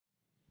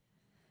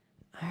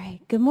All right.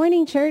 Good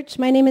morning, church.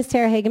 My name is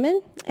Tara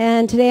Hageman,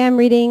 and today I'm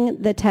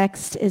reading the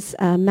text is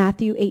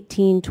Matthew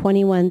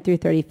 18:21 through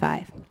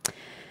 35.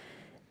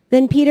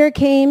 Then Peter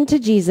came to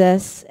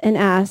Jesus and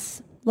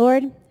asked,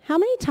 "Lord, how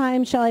many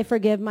times shall I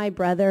forgive my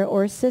brother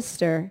or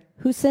sister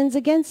who sins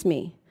against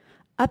me?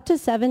 Up to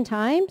 7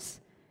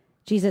 times?"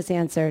 Jesus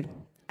answered,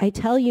 "I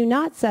tell you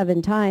not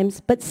 7 times,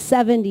 but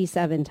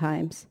 77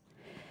 times.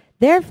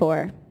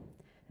 Therefore,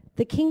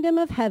 the kingdom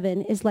of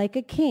heaven is like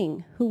a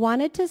king who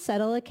wanted to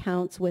settle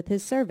accounts with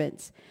his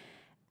servants.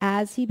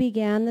 As he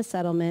began the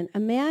settlement, a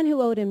man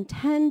who owed him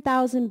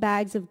 10,000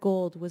 bags of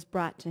gold was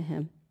brought to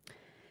him.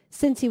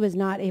 Since he was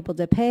not able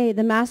to pay,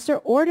 the master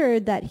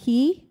ordered that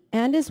he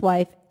and his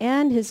wife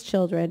and his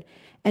children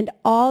and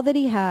all that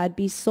he had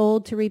be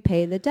sold to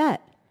repay the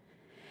debt.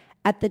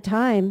 At the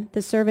time,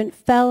 the servant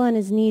fell on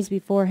his knees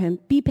before him.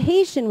 'Be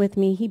patient with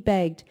me,' he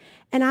begged,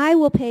 'and I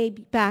will pay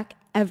back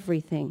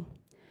everything.'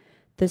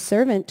 The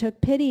servant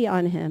took pity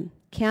on him,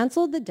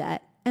 canceled the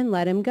debt, and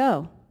let him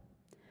go.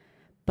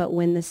 But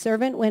when the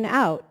servant went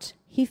out,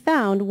 he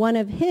found one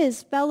of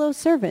his fellow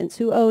servants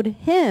who owed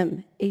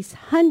him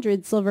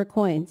 100 silver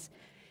coins.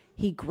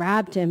 He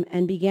grabbed him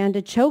and began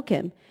to choke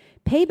him.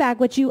 'Pay back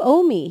what you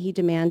owe me,' he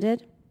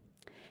demanded.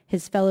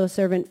 His fellow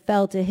servant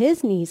fell to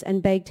his knees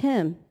and begged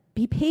him,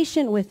 'Be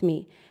patient with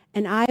me,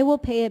 and I will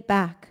pay it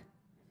back.'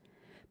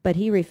 But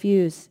he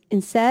refused.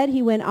 Instead,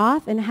 he went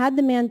off and had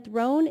the man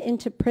thrown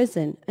into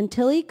prison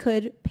until he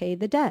could pay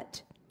the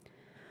debt.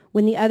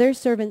 When the other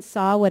servants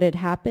saw what had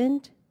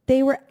happened,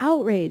 they were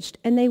outraged,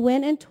 and they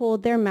went and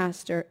told their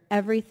master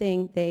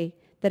everything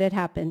that had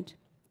happened.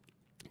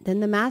 Then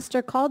the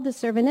master called the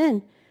servant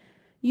in.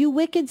 'You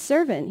wicked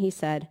servant,' he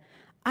said,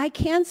 'I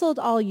canceled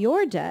all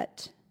your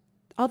debt,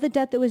 all the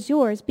debt that was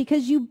yours,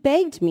 because you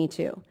begged me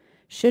to.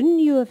 Shouldn't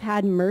you have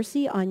had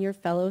mercy on your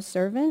fellow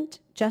servant,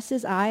 just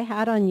as I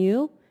had on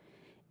you?'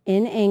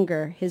 In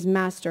anger, his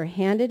master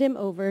handed him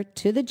over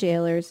to the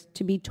jailers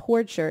to be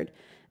tortured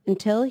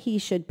until he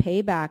should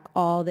pay back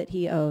all that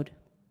he owed.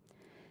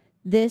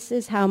 This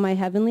is how my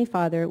heavenly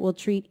Father will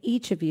treat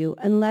each of you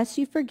unless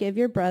you forgive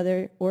your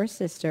brother or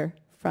sister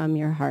from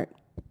your heart."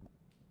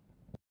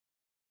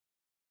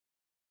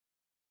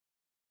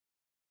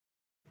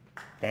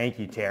 Thank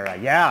you, Tara.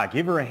 Yeah,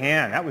 give her a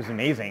hand. That was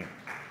amazing.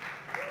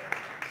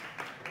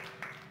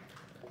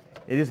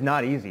 It is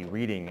not easy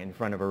reading in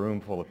front of a room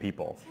full of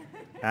people.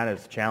 That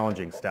is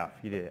challenging stuff.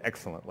 You did it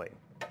excellently.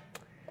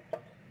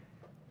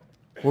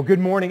 Well, good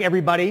morning,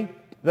 everybody.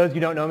 Those of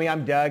you who don't know me,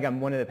 I'm Doug. I'm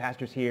one of the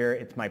pastors here.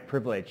 It's my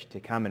privilege to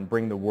come and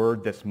bring the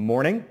word this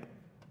morning.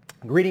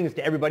 Greetings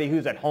to everybody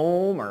who's at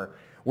home or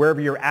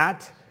wherever you're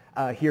at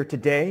here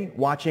today,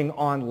 watching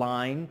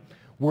online.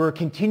 We're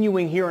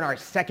continuing here in our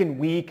second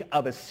week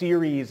of a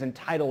series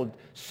entitled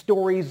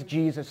Stories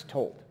Jesus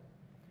Told,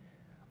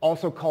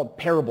 also called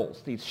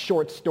parables, these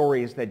short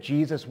stories that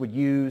Jesus would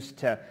use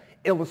to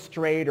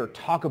illustrate or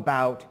talk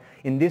about,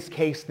 in this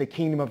case, the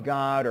kingdom of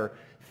God, or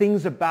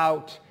things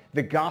about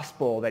the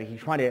gospel that he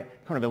tried to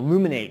kind of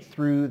illuminate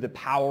through the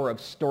power of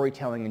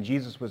storytelling. And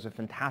Jesus was a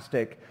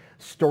fantastic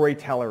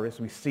storyteller, as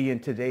we see in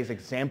today's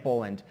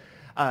example. And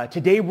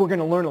today we're going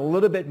to learn a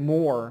little bit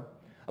more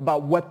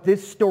about what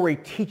this story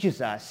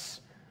teaches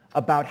us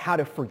about how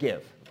to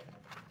forgive.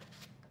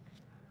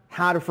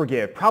 How to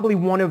forgive. Probably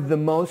one of the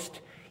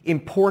most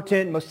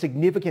important, most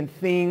significant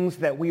things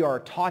that we are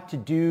taught to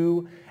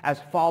do as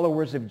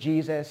followers of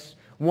Jesus.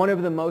 One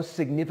of the most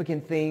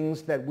significant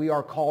things that we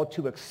are called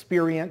to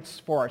experience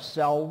for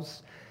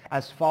ourselves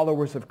as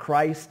followers of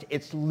Christ.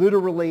 It's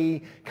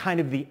literally kind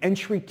of the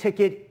entry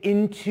ticket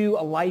into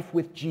a life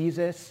with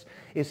Jesus,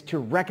 is to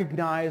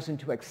recognize and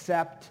to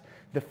accept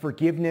the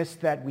forgiveness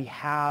that we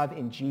have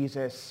in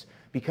Jesus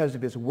because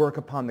of his work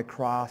upon the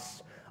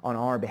cross on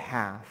our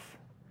behalf.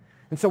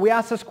 And so we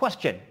ask this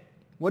question: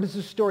 what does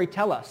this story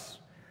tell us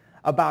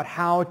about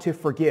how to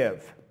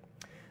forgive?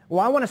 Well,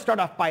 I want to start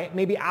off by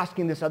maybe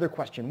asking this other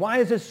question. Why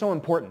is this so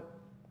important?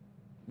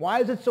 Why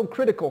is it so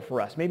critical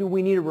for us? Maybe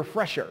we need a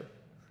refresher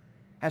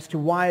as to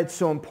why it's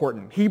so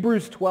important.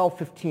 Hebrews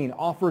 12:15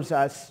 offers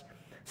us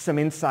some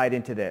insight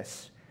into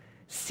this.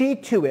 "See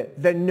to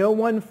it that no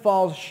one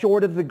falls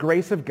short of the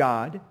grace of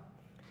God,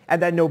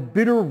 and that no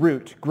bitter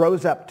root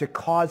grows up to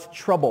cause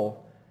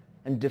trouble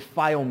and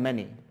defile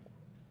many."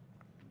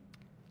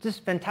 This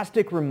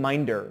fantastic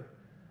reminder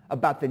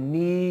about the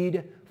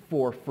need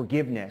for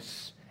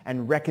forgiveness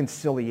and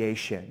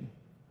reconciliation,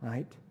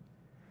 right?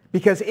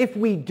 Because if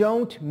we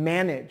don't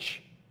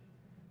manage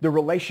the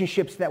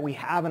relationships that we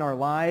have in our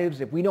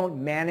lives, if we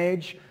don't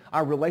manage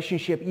our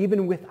relationship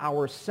even with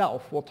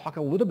ourselves, we'll talk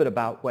a little bit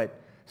about what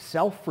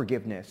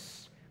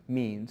self-forgiveness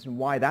means and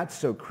why that's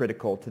so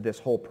critical to this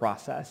whole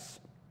process.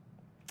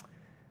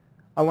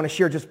 I want to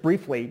share just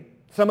briefly,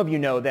 some of you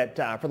know that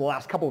for the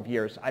last couple of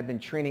years, I've been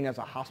training as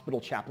a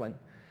hospital chaplain.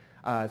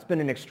 It's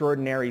been an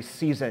extraordinary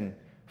season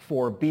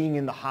for being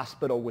in the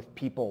hospital with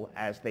people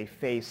as they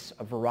face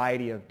a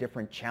variety of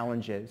different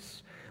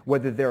challenges,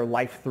 whether they're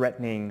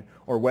life-threatening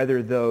or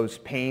whether those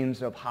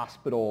pains of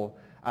hospital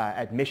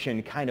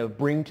admission kind of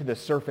bring to the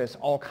surface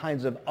all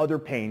kinds of other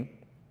pain.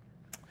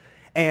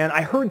 And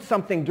I heard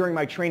something during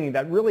my training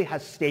that really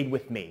has stayed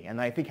with me, and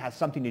I think has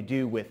something to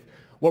do with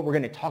what we're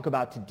going to talk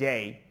about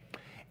today.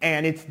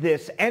 And it's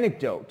this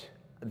anecdote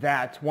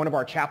that one of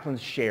our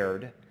chaplains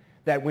shared,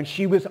 that when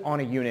she was on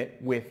a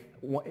unit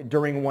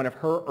during one of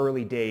her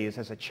early days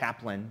as a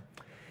chaplain,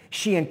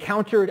 she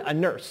encountered a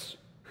nurse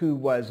who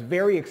was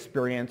very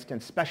experienced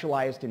and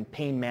specialized in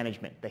pain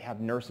management. They have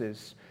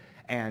nurses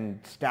and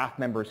staff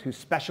members who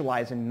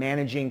specialize in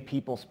managing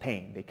people's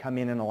pain. They come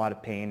in a lot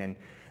of pain, and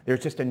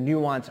there's just a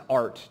nuanced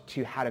art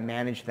to how to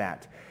manage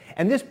that.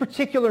 And this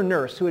particular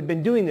nurse, who had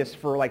been doing this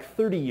for like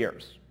 30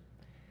 years,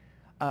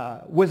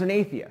 was an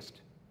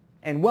atheist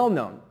and well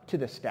known to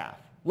the staff.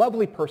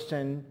 Lovely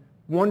person,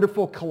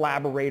 wonderful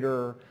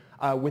collaborator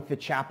with the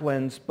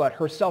chaplains, but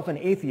herself an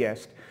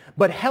atheist,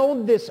 but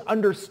held this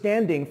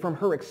understanding from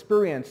her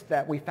experience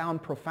that we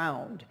found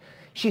profound.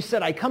 She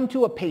said, I come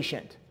to a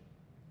patient,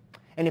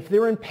 and if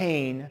they're in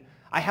pain,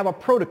 I have a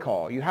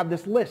protocol. You have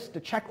this list,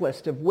 a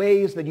checklist of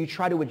ways that you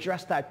try to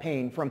address that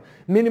pain, from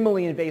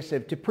minimally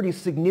invasive to pretty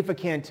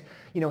significant,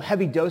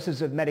 heavy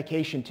doses of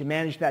medication to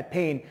manage that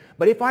pain.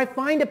 But if I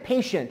find a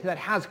patient that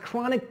has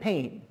chronic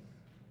pain,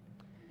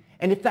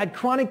 and if that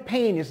chronic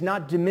pain is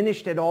not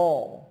diminished at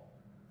all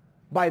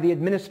by the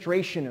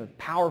administration of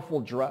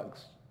powerful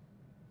drugs,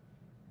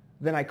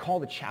 then I call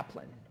the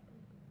chaplain,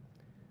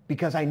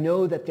 because I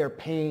know that their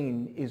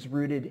pain is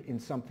rooted in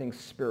something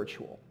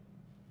spiritual.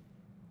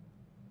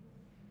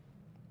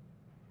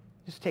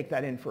 Just take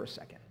that in for a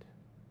second.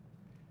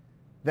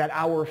 That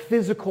our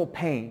physical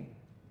pain,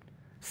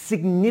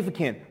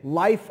 significant,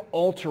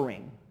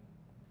 life-altering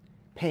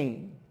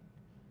pain,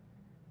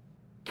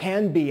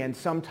 can be and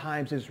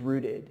sometimes is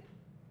rooted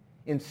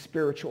in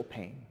spiritual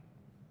pain.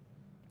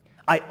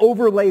 I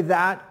overlay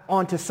that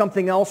onto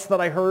something else that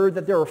I heard,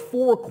 that there are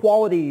 4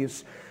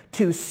 qualities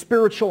to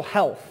spiritual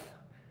health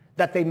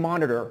that they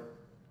monitor: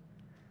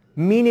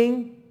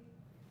 meaning,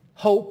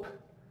 hope,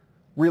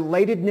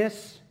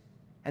 relatedness,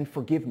 and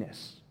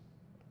forgiveness.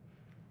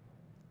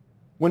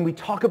 When we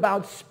talk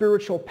about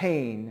spiritual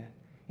pain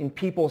in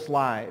people's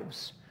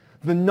lives,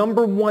 the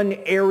number one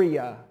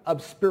area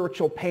of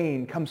spiritual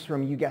pain comes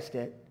from, you guessed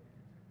it,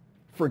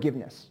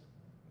 forgiveness.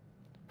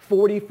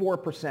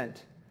 44%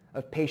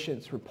 of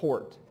patients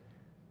report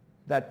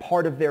that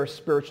part of their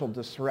spiritual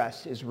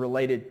distress is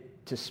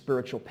related to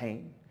spiritual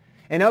pain.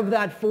 And of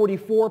that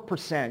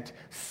 44%,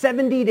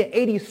 70 to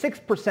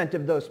 86%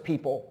 of those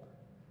people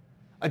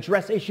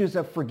address issues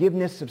of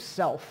forgiveness of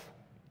self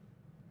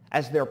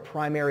as their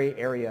primary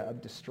area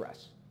of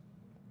distress,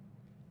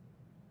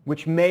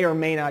 which may or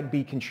may not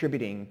be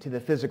contributing to the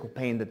physical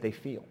pain that they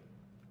feel.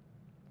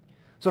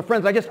 So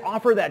friends, I just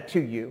offer that to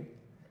you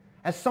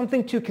as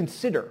something to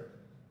consider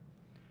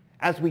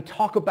as we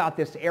talk about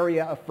this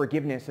area of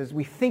forgiveness, as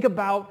we think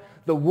about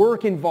the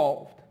work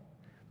involved,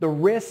 the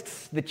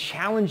risks, the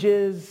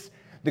challenges,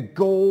 the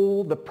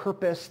goal, the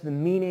purpose, the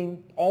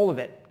meaning, all of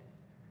it,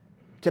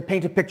 to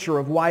paint a picture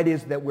of why it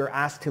is that we're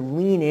asked to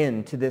lean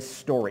into this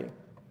story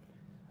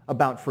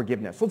about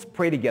forgiveness. Let's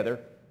pray together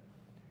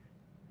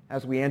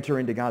as we enter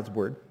into God's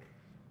Word.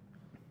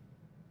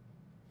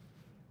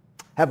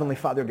 Heavenly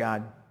Father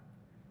God,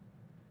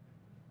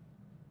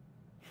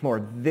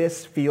 Lord,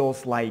 this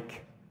feels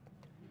like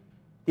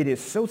it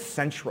is so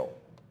central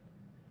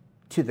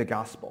to the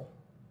gospel,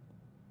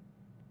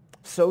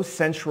 so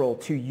central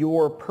to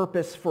your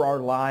purpose for our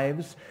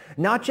lives,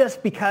 not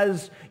just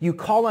because you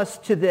call us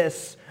to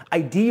this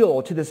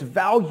ideal, to this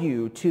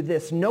value, to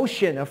this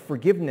notion of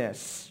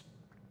forgiveness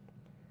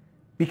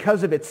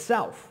because of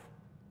itself.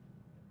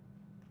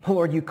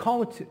 Lord, you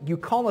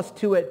call us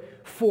to it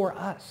for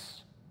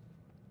us.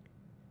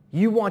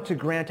 You want to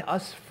grant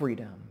us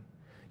freedom.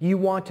 You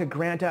want to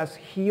grant us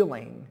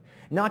healing,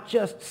 not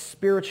just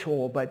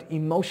spiritual, but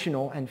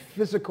emotional and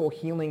physical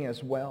healing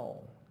as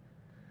well.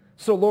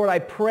 So Lord, I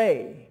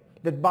pray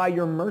that by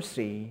your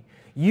mercy,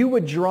 you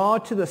would draw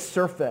to the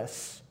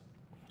surface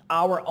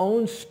our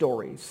own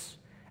stories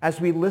as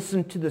we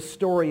listen to the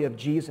story of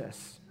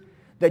Jesus,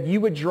 that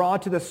you would draw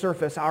to the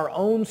surface our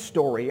own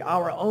story,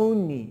 our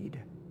own need,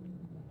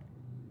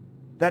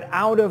 that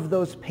out of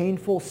those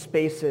painful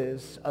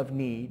spaces of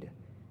need,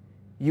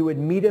 you would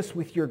meet us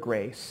with your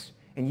grace,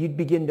 and you'd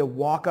begin to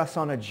walk us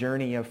on a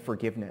journey of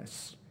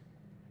forgiveness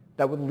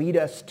that would lead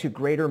us to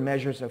greater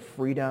measures of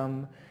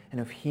freedom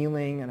and of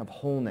healing and of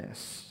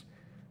wholeness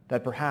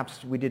that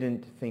perhaps we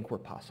didn't think were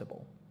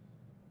possible.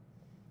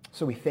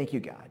 So we thank you,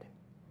 God.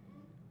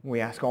 We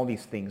ask all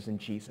these things in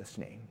Jesus'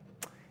 name.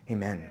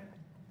 Amen.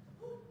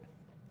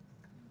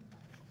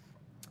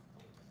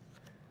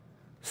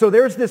 So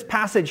there's this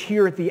passage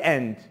here at the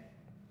end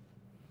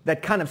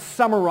that kind of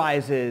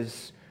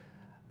summarizes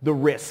the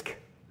risk.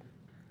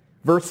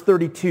 Verse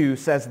 32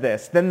 says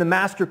this, "Then the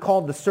master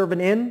called the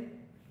servant in.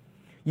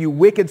 'You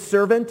wicked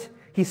servant,'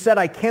 he said,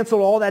 'I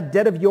canceled all that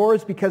debt of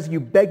yours because you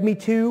begged me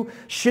to.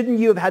 Shouldn't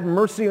you have had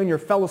mercy on your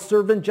fellow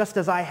servant just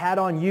as I had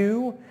on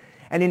you?'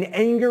 And in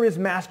anger his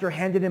master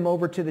handed him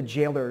over to the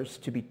jailers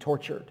to be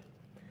tortured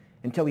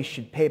until he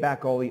should pay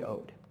back all he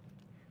owed.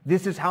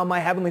 This is how my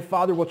heavenly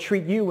Father will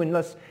treat you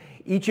unless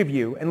each of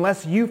you,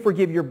 unless you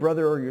forgive your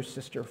brother or your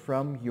sister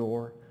from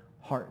your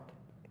heart.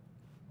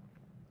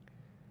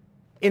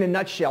 In a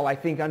nutshell, I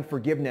think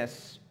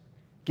unforgiveness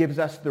gives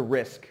us the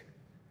risk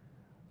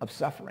of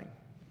suffering.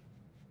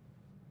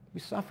 We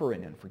suffer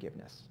in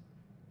unforgiveness.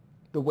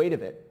 The weight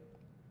of it.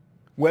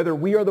 Whether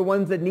we are the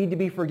ones that need to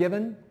be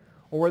forgiven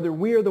or whether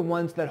we are the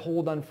ones that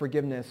hold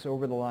unforgiveness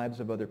over the lives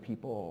of other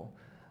people,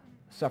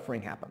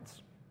 suffering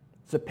happens.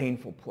 It's a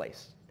painful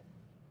place.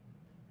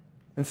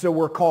 And so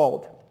we're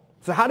called.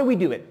 So how do we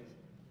do it?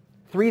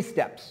 3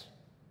 steps.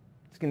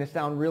 It's going to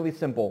sound really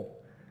simple,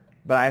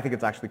 but I think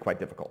it's actually quite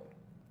difficult.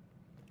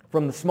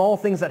 From the small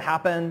things that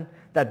happen,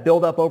 that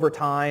build up over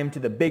time, to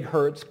the big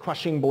hurts,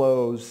 crushing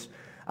blows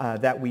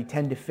that we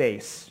tend to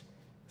face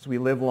as we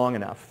live long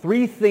enough.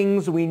 3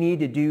 things we need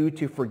to do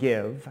to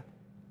forgive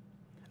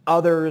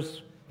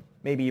others,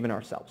 maybe even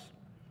ourselves.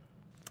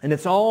 And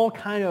it's all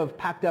kind of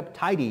packed up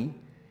tidy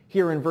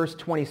here in verse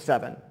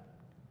 27.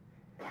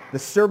 The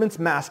servant's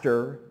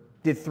master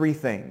did 3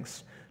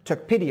 things.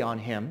 Took pity on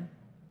him,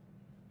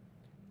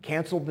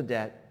 canceled the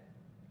debt,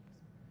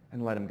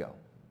 and let him go.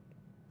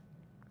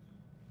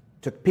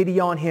 Took pity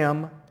on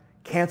him,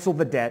 canceled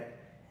the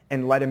debt,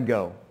 and let him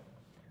go.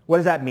 What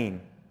does that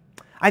mean?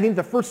 I think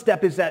the first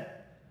step is that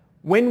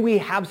when we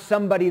have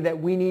somebody that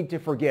we need to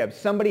forgive,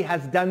 somebody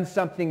has done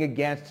something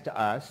against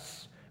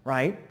us,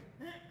 right?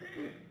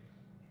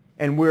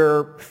 And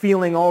we're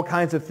feeling all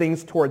kinds of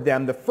things toward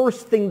them. The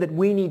first thing that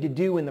we need to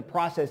do in the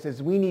process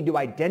is we need to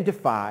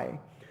identify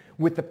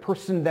with the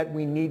person that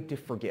we need to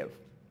forgive.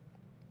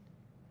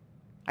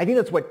 I think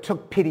that's what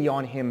took pity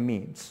on him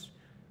means,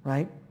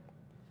 right?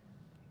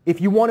 If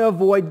you want to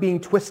avoid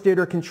being twisted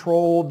or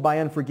controlled by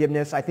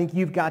unforgiveness, I think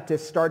you've got to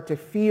start to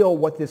feel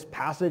what this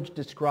passage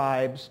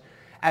describes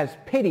as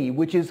pity,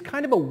 which is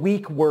kind of a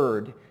weak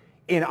word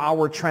in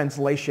our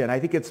translation. I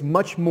think it's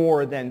much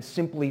more than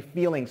simply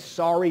feeling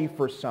sorry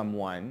for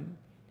someone,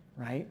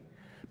 right?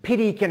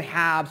 Pity can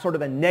have sort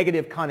of a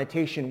negative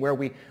connotation where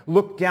we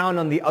look down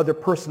on the other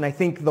person. I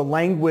think the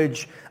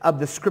language of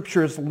the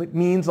scriptures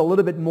means a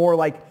little bit more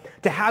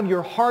like to have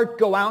your heart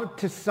go out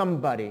to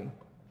somebody,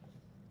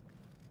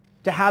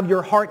 to have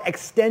your heart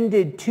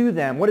extended to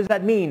them. What does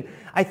that mean?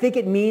 I think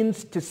it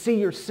means to see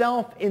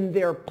yourself in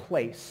their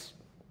place.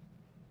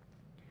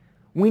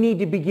 We need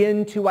to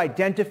begin to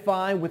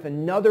identify with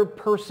another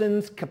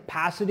person's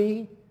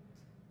capacity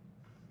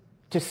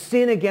to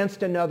sin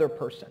against another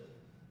person.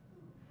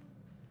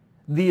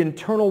 The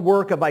internal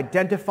work of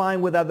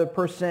identifying with other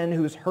person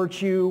who's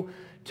hurt you,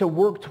 to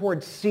work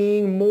towards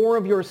seeing more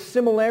of your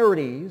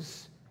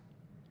similarities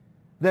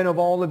than of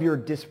all of your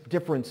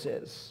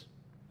differences,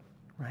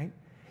 right?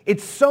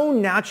 It's so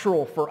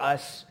natural for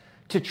us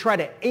to try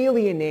to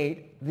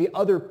alienate the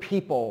other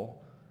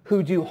people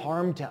who do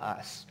harm to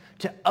us,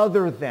 to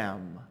other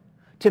them,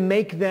 to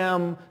make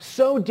them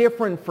so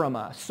different from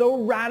us,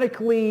 so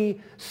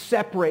radically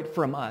separate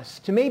from us,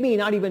 to maybe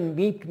not even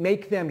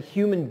make them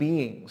human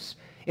beings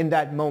in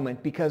that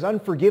moment, because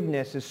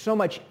unforgiveness is so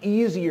much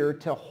easier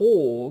to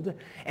hold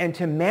and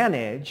to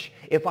manage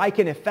if I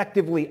can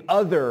effectively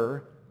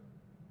other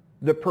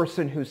the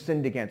person who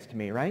sinned against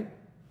me, right?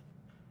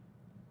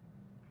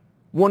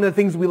 One of the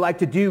things we like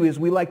to do is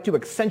we like to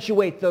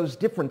accentuate those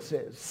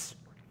differences.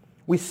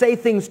 We say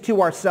things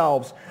to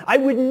ourselves. I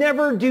would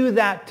never do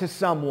that to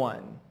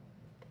someone.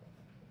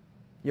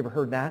 You ever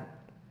heard that?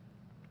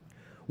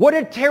 What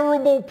a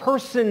terrible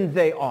person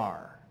they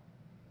are. ...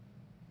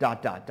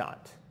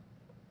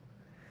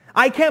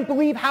 I can't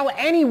believe how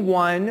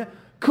anyone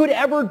could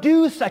ever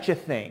do such a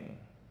thing.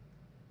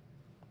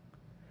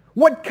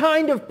 What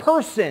kind of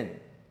person?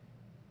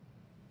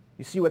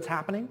 You see what's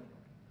happening?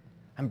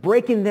 I'm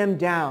breaking them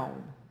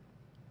down,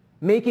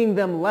 making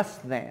them less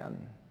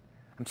than.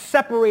 I'm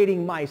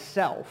separating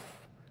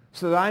myself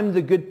so that I'm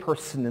the good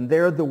person and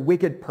they're the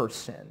wicked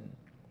person.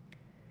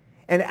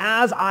 And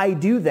as I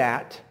do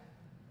that,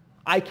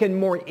 I can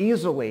more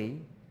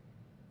easily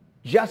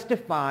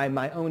justify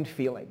my own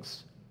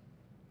feelings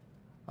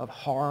of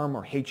harm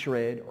or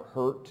hatred or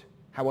hurt,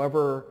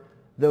 however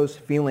those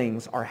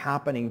feelings are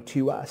happening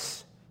to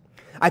us.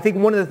 I think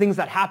one of the things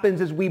that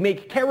happens is we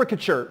make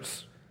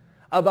caricatures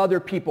of other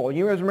people.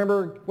 You guys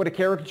remember what a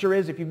caricature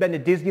is? If you've been to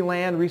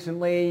Disneyland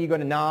recently, you go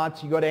to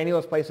Knott's, you go to any of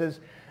those places,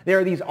 there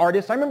are these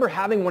artists. I remember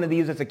having one of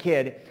these as a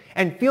kid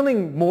and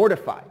feeling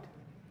mortified,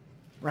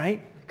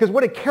 right? Because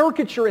what a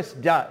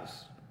caricaturist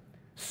does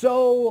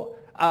so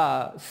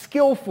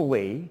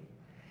skillfully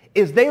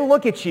is they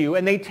look at you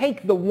and they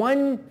take the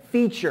one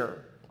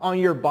feature on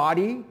your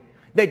body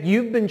that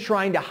you've been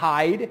trying to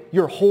hide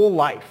your whole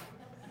life,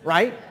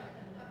 right?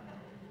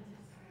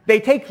 They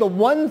take the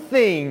one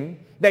thing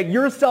that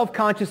you're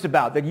self-conscious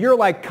about, that you're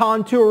like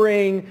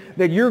contouring,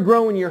 that you're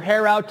growing your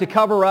hair out to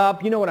cover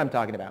up. You know what I'm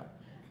talking about.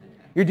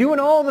 You're doing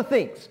all the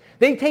things.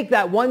 They take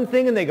that one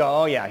thing and they go,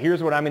 oh yeah,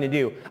 here's what I'm going to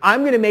do.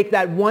 I'm going to make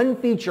that one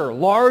feature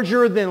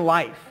larger than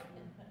life.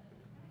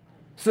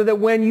 So that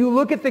when you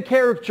look at the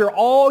caricature,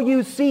 all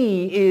you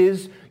see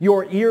is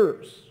your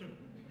ears,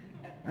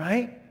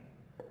 right?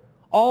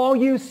 All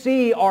you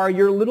see are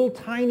your little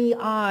tiny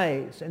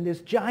eyes and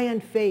this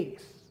giant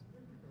face,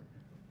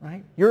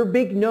 right? Your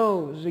big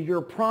nose, or your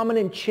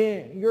prominent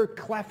chin, your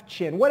cleft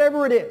chin,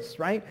 whatever it is,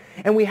 right?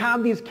 And we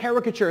have these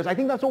caricatures. I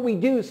think that's what we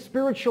do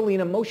spiritually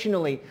and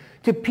emotionally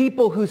to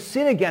people who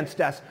sin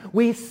against us.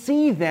 We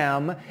see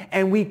them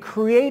and we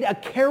create a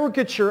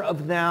caricature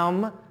of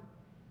them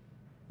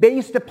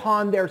based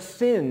upon their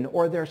sin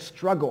or their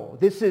struggle.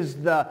 This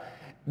is the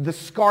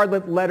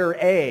scarlet letter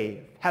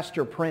A,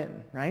 Hester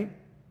Prynne, right?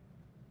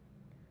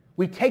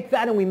 We take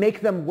that and we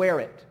make them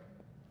wear it.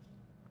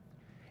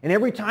 And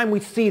every time we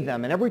see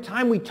them, and every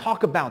time we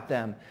talk about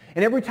them,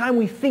 and every time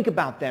we think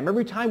about them,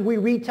 every time we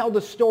retell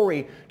the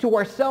story to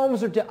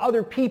ourselves or to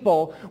other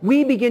people,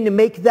 we begin to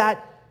make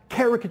that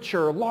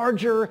caricature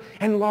larger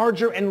and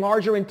larger and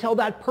larger until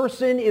that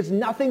person is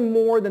nothing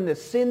more than the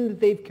sin that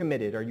they've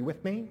committed. Are you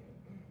with me?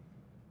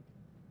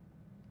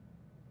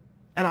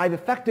 And I've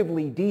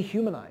effectively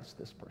dehumanized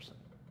this person.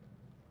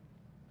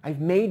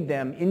 I've made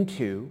them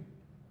into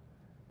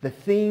the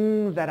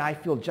thing that I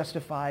feel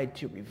justified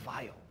to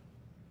revile,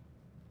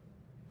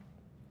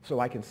 so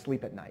I can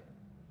sleep at night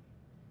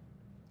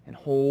and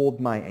hold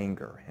my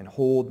anger and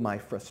hold my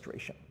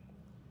frustration.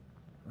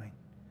 Right?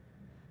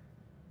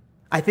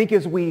 I think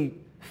as we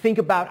think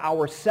about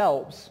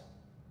ourselves,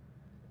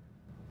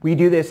 we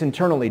do this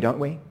internally, don't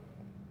we?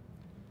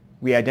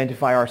 We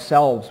identify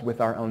ourselves with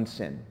our own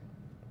sin.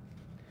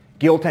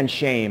 Guilt and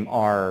shame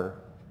are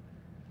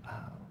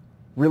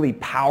really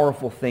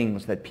powerful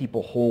things that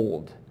people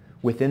hold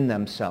within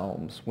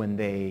themselves when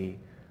they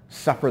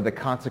suffer the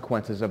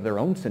consequences of their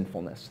own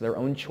sinfulness, their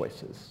own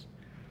choices,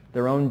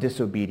 their own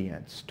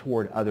disobedience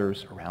toward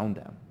others around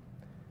them.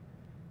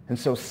 And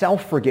so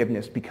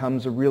self-forgiveness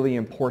becomes a really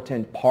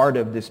important part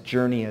of this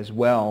journey as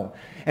well.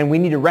 And we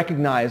need to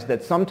recognize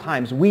that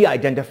sometimes we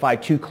identify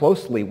too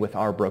closely with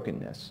our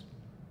brokenness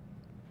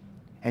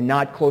and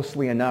not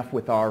closely enough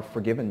with our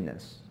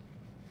forgiveness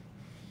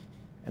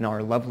and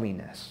our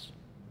loveliness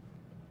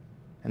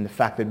and the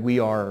fact that we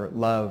are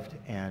loved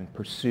and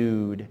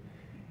pursued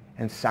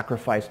and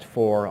sacrificed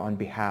for on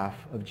behalf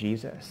of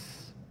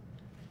Jesus.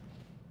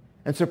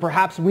 And so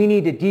perhaps we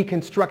need to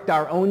deconstruct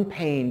our own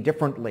pain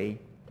differently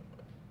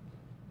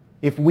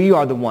if we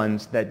are the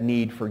ones that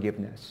need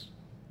forgiveness.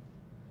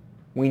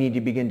 We need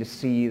to begin to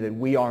see that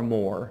we are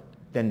more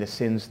than the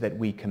sins that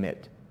we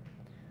commit.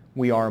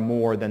 We are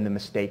more than the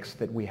mistakes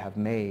that we have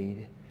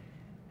made,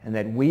 and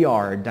that we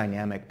are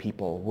dynamic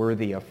people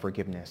worthy of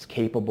forgiveness,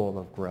 capable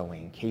of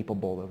growing,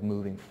 capable of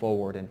moving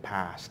forward and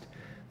past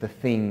the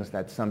things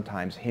that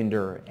sometimes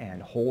hinder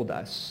and hold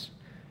us,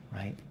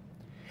 right?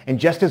 And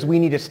just as we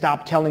need to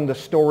stop telling the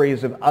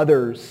stories of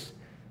others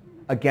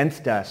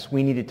against us,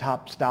 we need to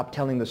stop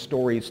telling the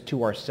stories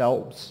to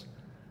ourselves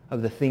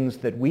of the things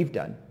that we've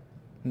done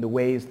and the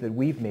ways that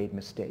we've made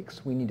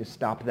mistakes. We need to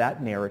stop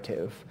that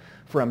narrative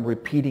from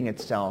repeating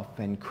itself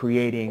and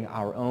creating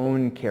our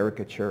own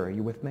caricature. Are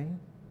you with me?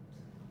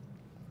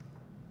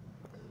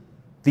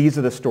 These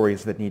are the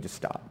stories that need to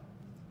stop.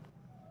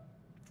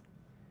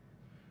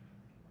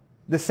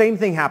 The same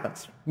thing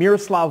happens.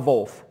 Miroslav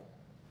Volf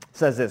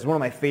says this, one of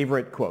my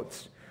favorite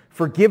quotes.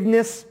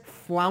 Forgiveness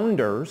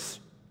flounders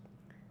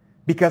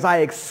because I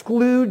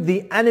exclude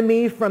the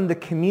enemy from the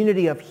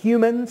community of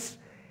humans,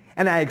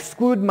 and I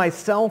exclude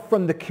myself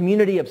from the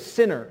community of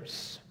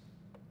sinners.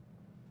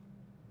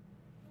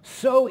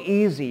 So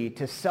easy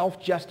to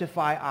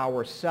self-justify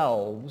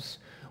ourselves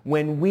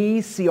when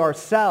we see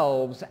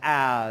ourselves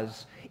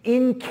as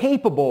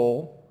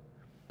incapable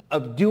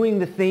of doing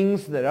the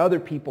things that other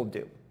people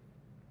do,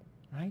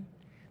 right?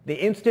 The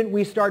instant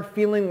we start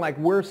feeling like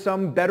we're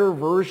some better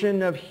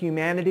version of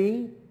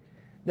humanity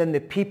than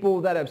the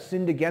people that have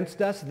sinned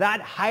against us,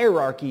 that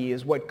hierarchy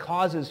is what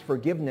causes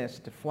forgiveness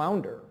to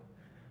flounder,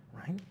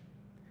 right?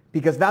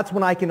 Because that's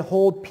when I can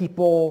hold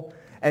people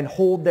and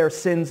hold their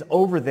sins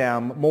over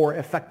them more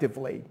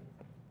effectively.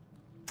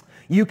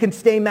 You can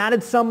stay mad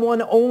at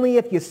someone only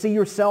if you see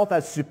yourself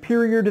as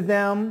superior to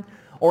them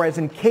or as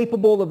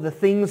incapable of the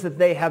things that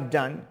they have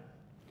done.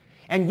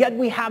 And yet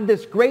we have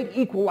this great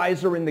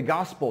equalizer in the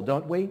gospel,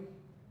 don't we?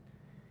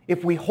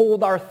 If we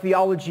hold our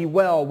theology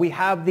well, we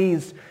have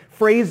these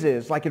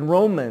phrases like in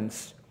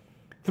Romans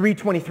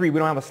 3:23. We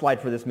don't have a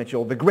slide for this,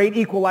 Mitchell. The great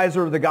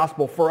equalizer of the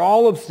gospel, for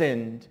all have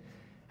sinned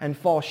and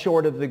fall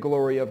short of the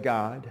glory of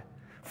God.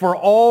 For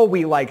all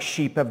we like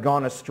sheep have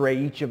gone astray,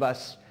 each of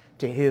us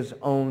to his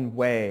own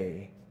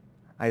way.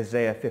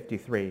 Isaiah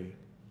 53.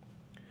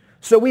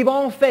 So we've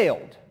all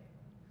failed.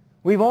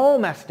 We've all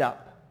messed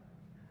up.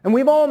 And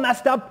we've all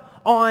messed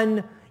up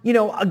on,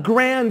 a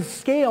grand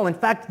scale. In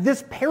fact,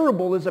 this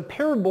parable is a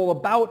parable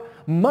about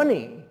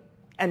money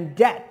and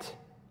debt,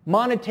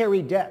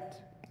 monetary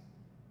debt.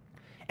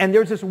 And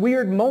there's this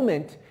weird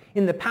moment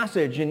in the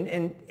passage,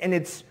 and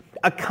it's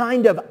a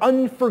kind of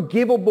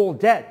unforgivable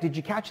debt. Did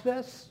you catch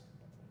this?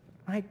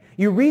 Right?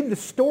 You read the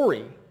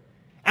story,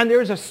 and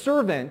there's a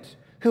servant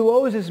who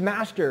owes his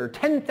master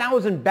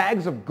 10,000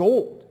 bags of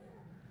gold.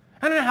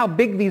 I don't know how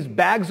big these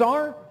bags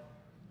are,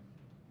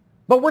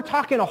 but we're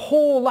talking a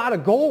whole lot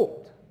of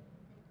gold.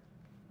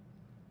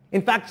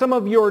 In fact, some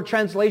of your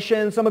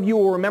translations, some of you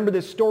will remember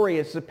this story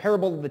as the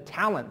parable of the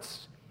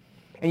talents.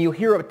 And you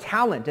hear of a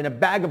talent, and a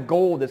bag of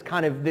gold is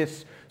kind of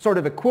this sort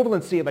of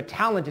equivalency of a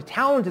talent. A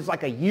talent is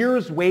like a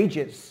year's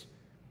wages,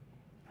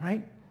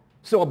 right?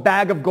 So a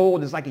bag of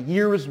gold is like a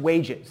year's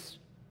wages,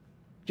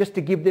 just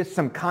to give this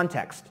some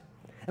context.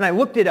 And I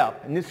looked it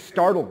up, and this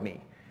startled me.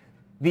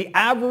 The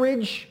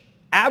average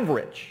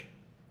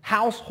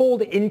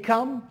household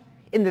income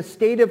in the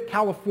state of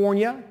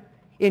California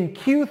in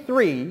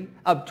Q3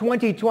 of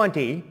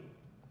 2020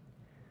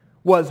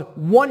 was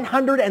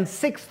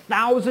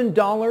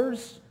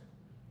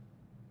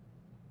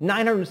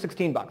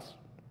 $106,916.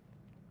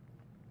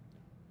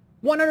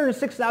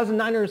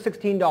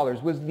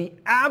 $106,916 was the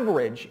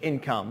average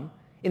income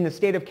in the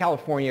state of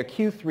California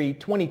Q3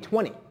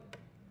 2020,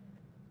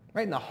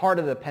 right in the heart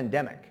of the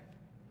pandemic.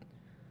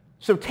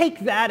 So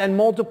take that and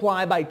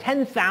multiply by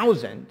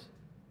 10,000,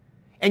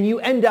 and you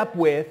end up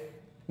with,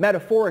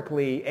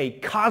 metaphorically, a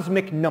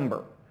cosmic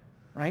number,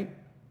 right?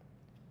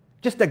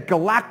 Just a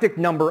galactic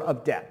number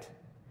of debt.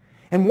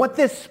 And what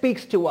this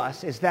speaks to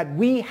us is that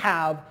we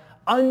have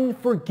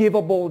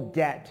unforgivable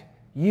debt,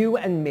 you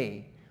and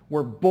me.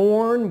 We're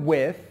born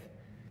with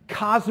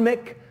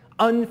cosmic,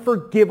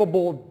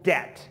 unforgivable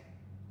debt.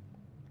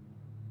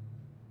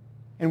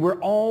 And we're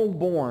all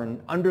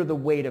born under the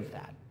weight of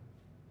that.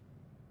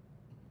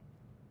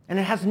 And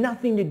it has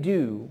nothing to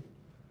do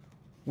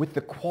with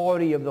the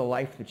quality of the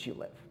life that you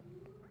live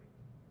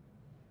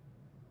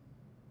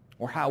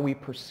or how we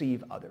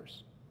perceive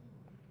others.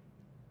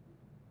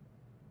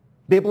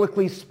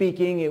 Biblically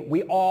speaking,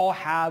 we all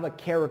have a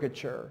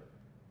caricature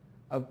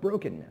of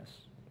brokenness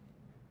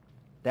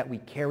that we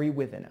carry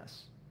within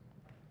us.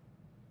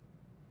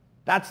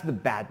 That's the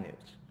bad news.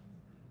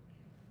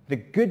 The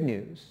good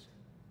news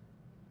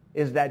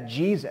is that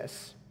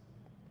Jesus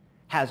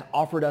has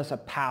offered us a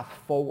path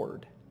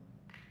forward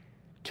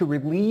to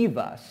relieve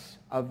us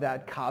of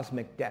that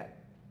cosmic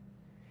debt.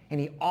 And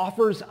he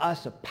offers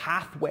us a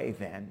pathway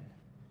then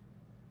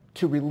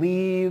to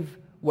relieve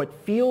what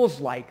feels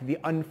like the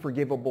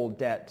unforgivable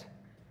debt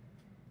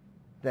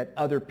that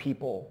other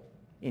people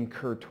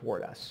incur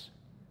toward us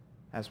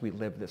as we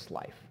live this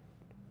life.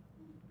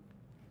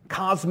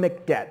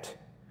 Cosmic debt,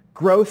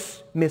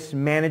 gross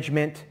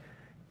mismanagement,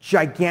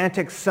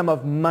 gigantic sum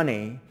of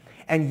money,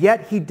 and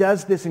yet he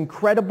does this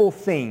incredible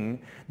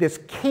thing, this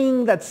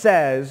king that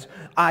says,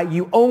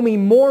 you owe me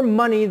more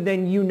money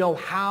than you know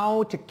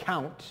how to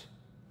count.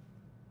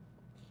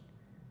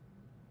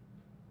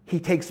 He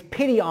takes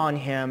pity on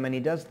him, and he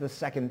does the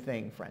second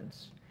thing,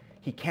 friends.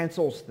 He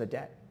cancels the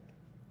debt.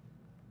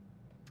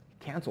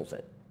 He cancels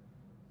it.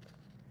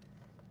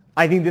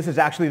 I think this is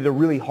actually the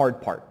really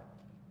hard part.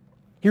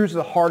 Here's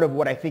the heart of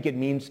what I think it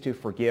means to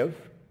forgive.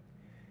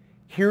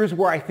 Here's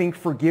where I think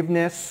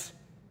forgiveness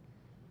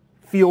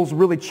feels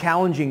really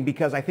challenging,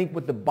 because I think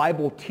what the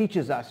Bible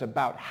teaches us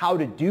about how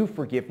to do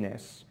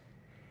forgiveness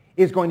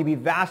is going to be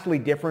vastly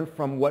different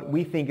from what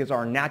we think is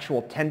our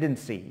natural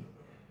tendency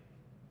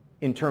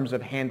in terms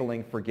of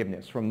handling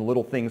forgiveness, from the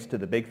little things to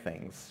the big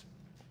things.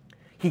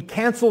 He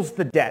cancels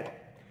the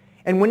debt.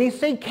 And when he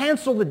say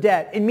cancel the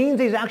debt, it means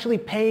he's actually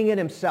paying it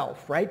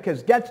himself, right?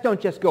 Because debts don't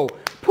just go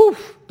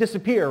poof,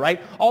 disappear, right?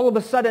 All of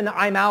a sudden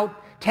I'm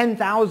out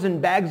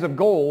 10,000 bags of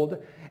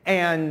gold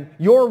and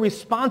you're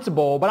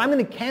responsible, but I'm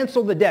going to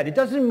cancel the debt. It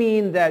doesn't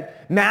mean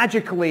that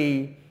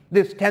magically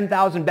this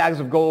 10,000 bags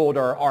of gold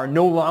are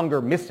no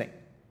longer missing.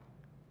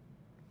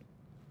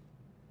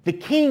 The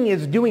king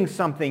is doing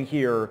something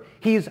here.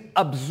 He's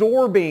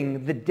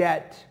absorbing the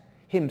debt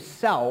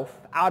himself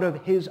out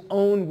of his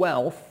own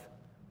wealth,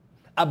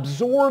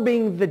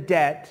 absorbing the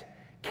debt,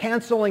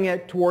 canceling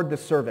it toward the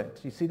servant.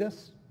 You see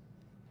this?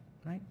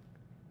 Right?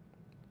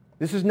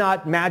 This is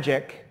not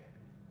magic.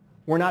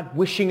 We're not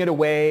wishing it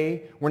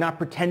away. We're not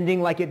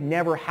pretending like it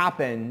never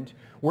happened.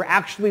 We're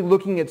actually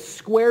looking at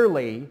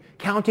squarely,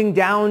 counting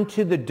down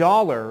to the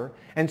dollar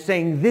and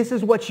saying, this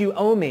is what you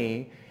owe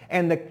me.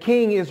 And the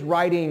king is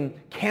writing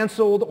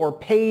canceled or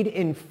paid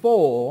in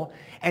full,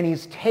 and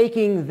he's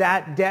taking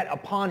that debt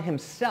upon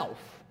himself.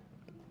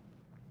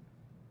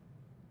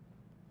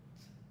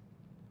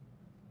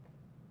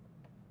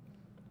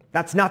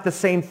 That's not the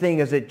same thing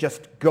as it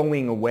just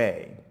going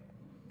away.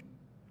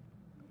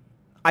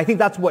 I think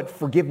that's what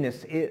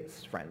forgiveness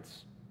is,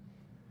 friends.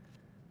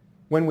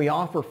 When we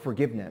offer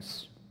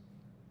forgiveness,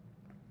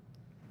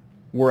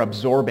 we're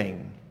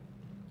absorbing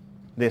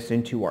this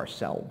into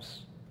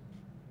ourselves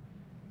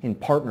in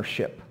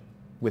partnership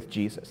with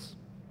Jesus.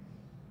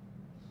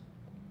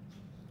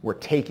 We're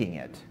taking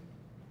it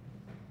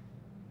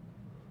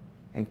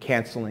and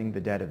canceling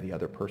the debt of the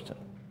other person.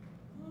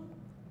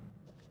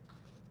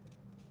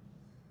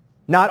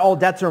 Not all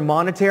debts are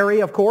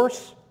monetary, of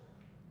course.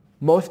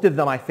 Most of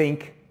them, I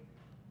think,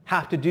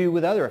 have to do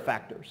with other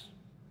factors.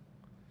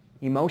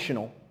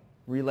 Emotional,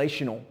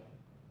 relational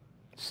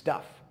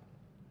stuff.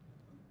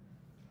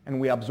 And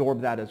we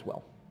absorb that as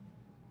well.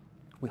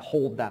 We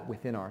hold that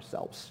within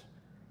ourselves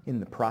in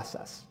the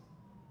process.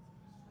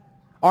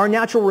 Our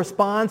natural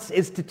response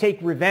is to take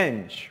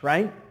revenge,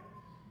 right?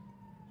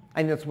 I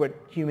think that's what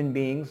human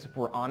beings, if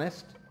we're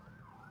honest,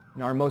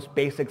 in our most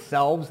basic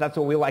selves, that's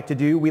what we like to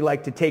do. We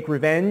like to take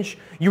revenge.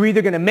 You're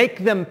either going to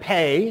make them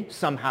pay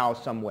somehow,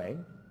 some way,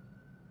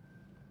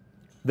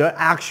 the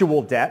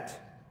actual debt,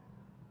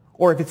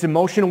 or if it's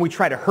emotional, we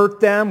try to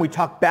hurt them, we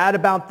talk bad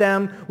about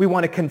them, we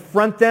want to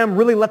confront them,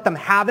 really let them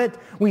have it.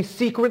 We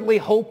secretly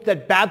hope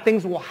that bad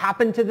things will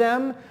happen to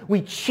them.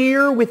 We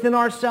cheer within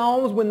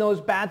ourselves when those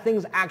bad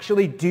things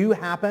actually do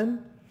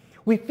happen.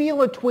 We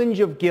feel a twinge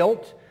of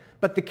guilt,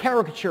 but the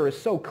caricature is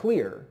so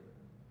clear.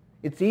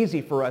 It's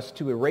easy for us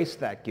to erase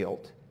that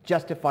guilt,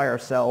 justify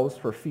ourselves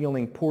for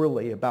feeling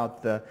poorly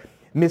about the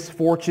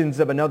misfortunes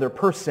of another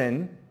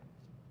person.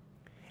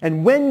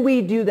 And when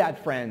we do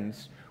that,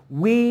 friends,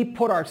 we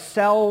put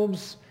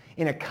ourselves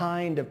in a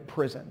kind of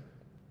prison.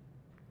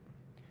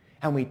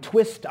 And we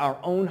twist our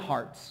own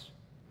hearts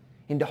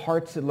into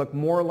hearts that look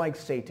more like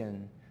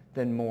Satan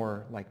than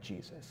more like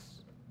Jesus.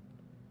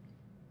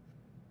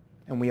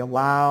 And we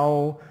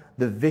allow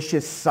the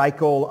vicious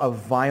cycle of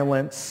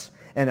violence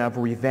and of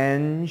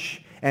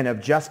revenge and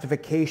of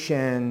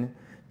justification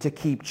to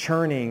keep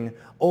churning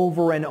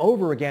over and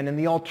over again. And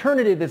the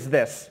alternative is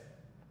this.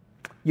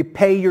 You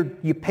pay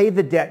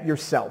the debt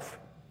yourself.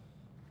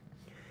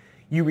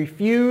 You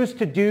refuse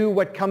to do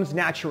what comes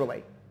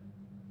naturally.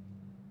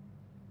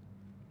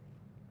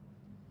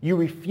 You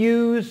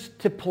refuse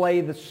to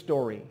play the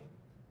story.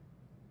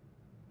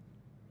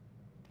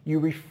 You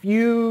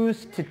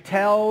refuse to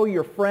tell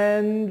your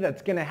friend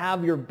that's going to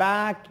have your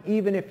back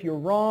even if you're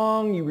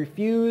wrong. You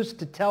refuse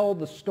to tell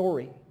the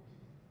story.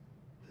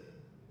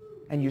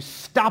 And you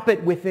stop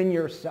it within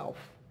yourself.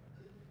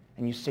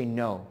 And you say,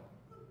 no,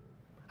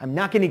 I'm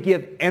not going to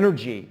give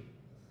energy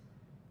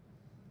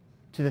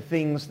to the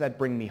things that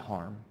bring me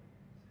harm.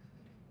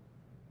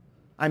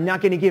 I'm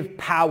not going to give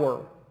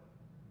power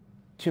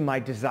to my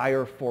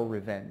desire for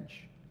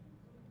revenge.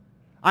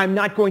 I'm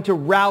not going to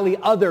rally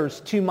others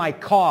to my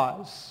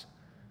cause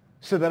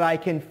so that I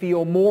can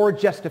feel more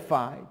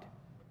justified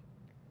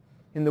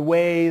in the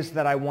ways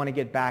that I want to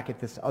get back at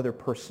this other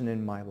person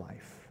in my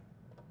life.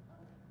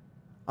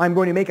 I'm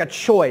going to make a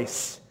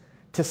choice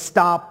to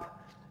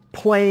stop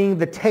playing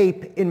the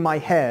tape in my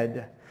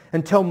head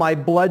until my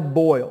blood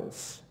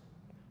boils.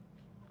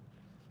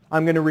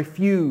 I'm going to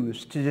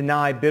refuse to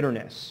deny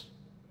bitterness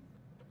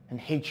and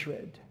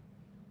hatred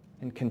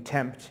and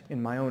contempt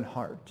in my own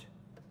heart.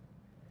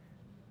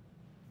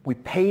 We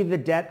pay the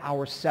debt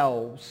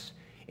ourselves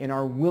in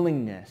our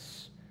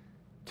willingness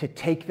to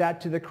take that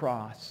to the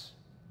cross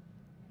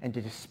and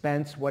to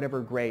dispense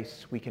whatever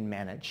grace we can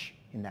manage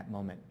in that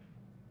moment.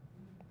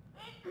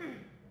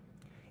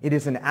 It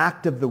is an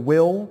act of the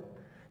will,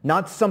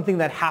 not something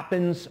that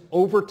happens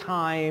over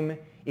time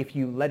if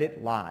you let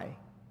it lie.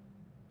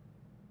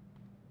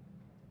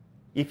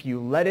 If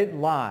you let it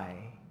lie,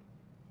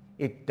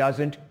 it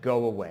doesn't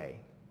go away.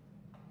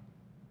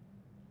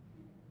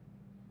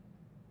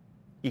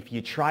 If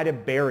you try to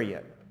bury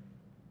it,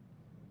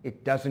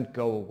 it doesn't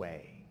go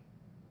away.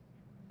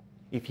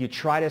 If you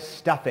try to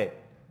stuff it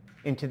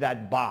into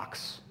that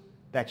box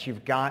that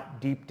you've got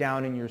deep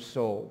down in your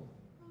soul,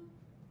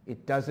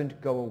 it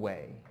doesn't go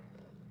away.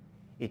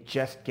 It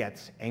just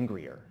gets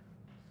angrier,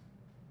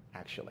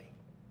 actually.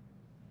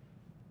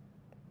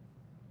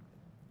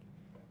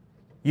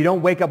 You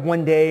don't wake up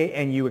one day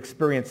and you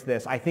experience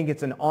this. I think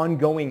it's an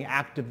ongoing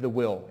act of the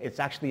will. It's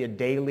actually a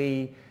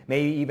daily,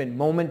 maybe even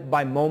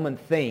moment-by-moment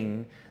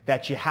thing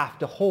that you have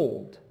to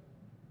hold.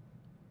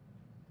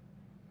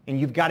 And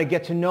you've got to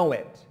get to know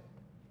it.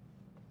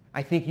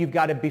 I think you've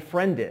got to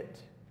befriend it.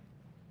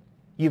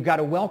 You've got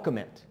to welcome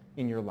it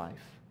in your life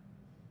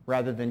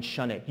rather than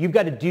shun it. You've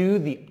got to do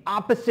the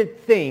opposite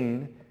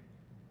thing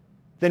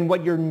than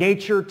what your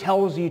nature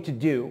tells you to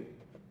do.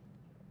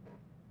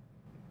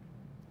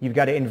 You've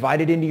got to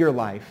invite it into your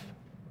life,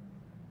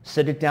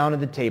 sit it down at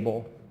the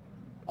table,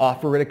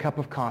 offer it a cup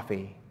of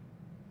coffee,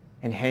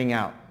 and hang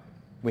out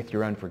with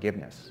your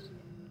unforgiveness.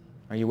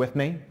 Are you with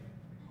me?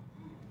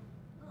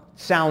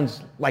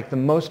 Sounds like the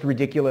most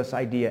ridiculous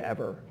idea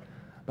ever.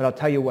 But I'll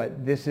tell you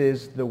what, this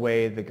is the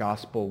way the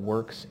gospel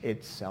works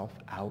itself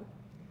out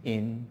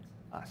in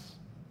us.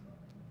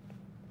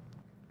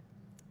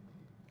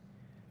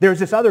 There's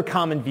this other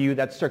common view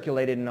that's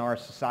circulated in our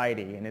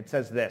society, and it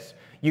says this: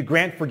 you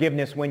grant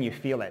forgiveness when you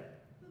feel it.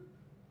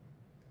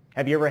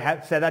 Have you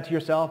ever said that to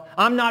yourself?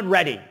 I'm not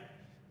ready.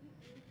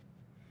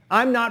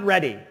 I'm not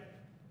ready.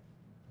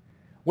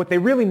 What they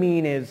really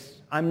mean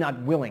is, I'm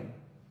not willing.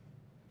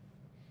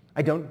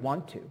 I don't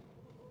want to.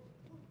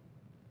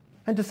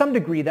 And to some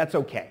degree, that's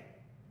okay.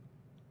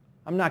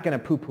 I'm not going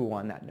to poo-poo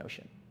on that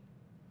notion.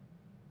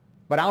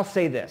 But I'll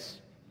say this.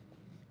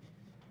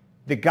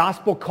 The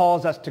gospel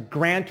calls us to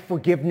grant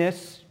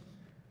forgiveness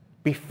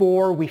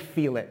before we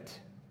feel it.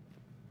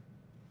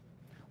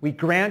 We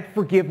grant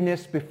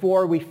forgiveness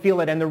before we feel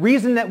it. And the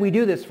reason that we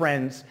do this,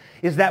 friends,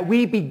 is that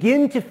we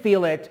begin to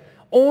feel it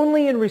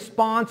only in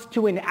response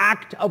to an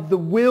act of the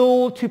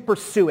will to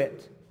pursue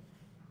it.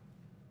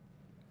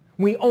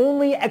 We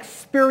only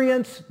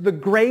experience the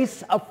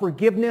grace of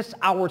forgiveness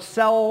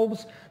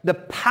ourselves, the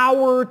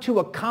power to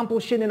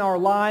accomplish it in our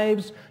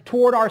lives,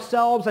 toward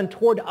ourselves and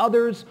toward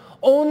others,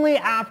 only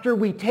after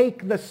we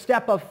take the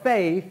step of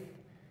faith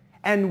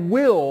and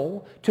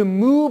will to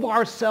move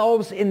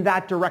ourselves in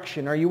that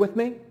direction. Are you with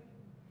me?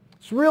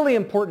 It's really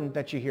important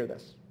that you hear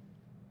this.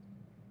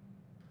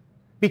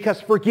 Because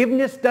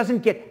forgiveness doesn't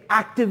get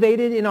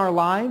activated in our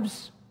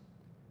lives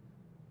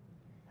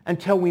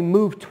until we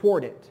move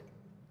toward it.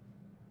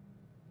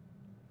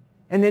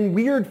 And then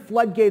weird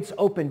floodgates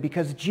open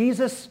because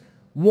Jesus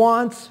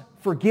wants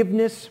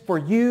forgiveness for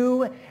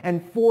you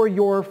and for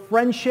your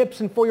friendships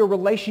and for your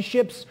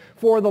relationships,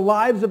 for the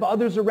lives of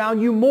others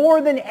around you, more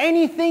than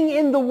anything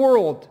in the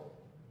world.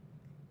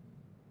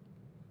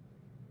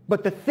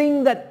 But the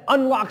thing that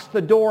unlocks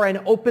the door and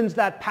opens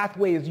that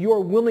pathway is your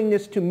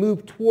willingness to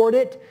move toward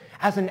it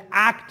as an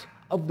act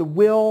of the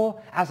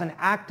will, as an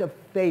act of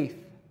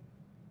faith.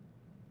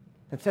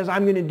 It says,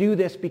 I'm going to do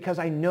this because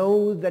I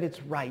know that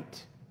it's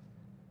right,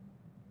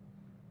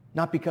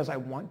 not because I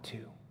want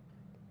to.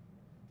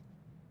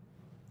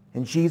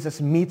 And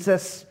Jesus meets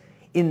us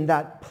in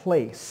that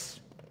place.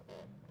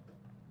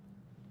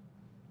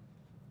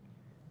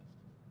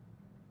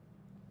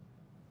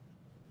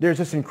 There's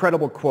this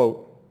incredible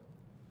quote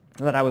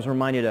that I was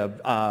reminded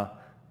of.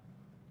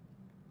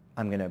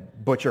 I'm going to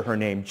butcher her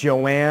name.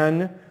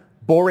 Joanne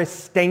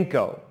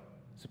Boristenko.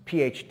 She's a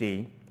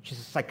PhD. She's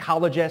a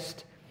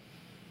psychologist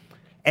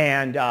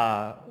and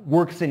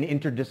works in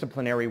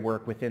interdisciplinary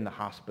work within the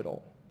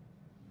hospital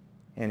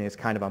and is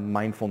kind of a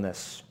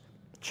mindfulness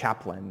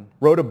chaplain.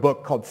 Wrote a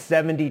book called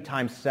 70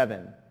 times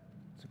 7.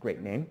 It's a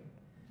great name.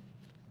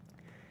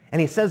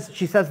 And she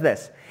says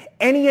this,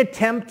 any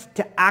attempt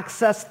to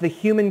access the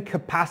human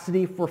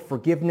capacity for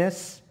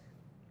forgiveness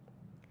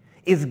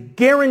is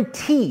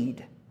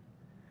guaranteed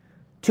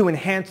to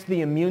enhance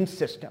the immune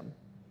system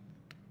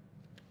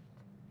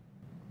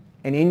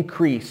and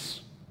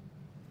increase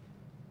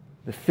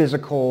the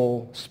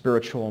physical,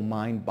 spiritual,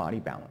 mind-body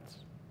balance.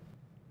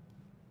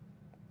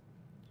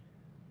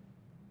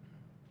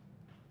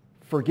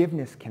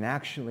 Forgiveness can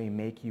actually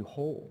make you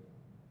whole.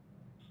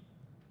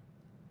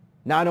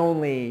 Not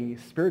only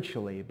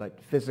spiritually, but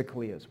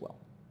physically as well.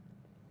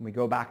 We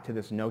go back to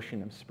this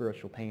notion of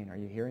spiritual pain. Are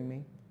you hearing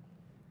me?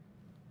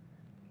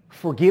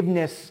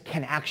 Forgiveness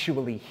can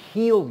actually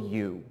heal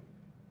you.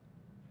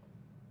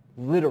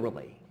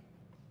 Literally.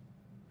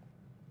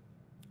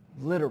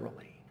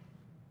 Literally.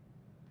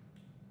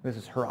 This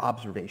is her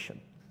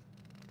observation.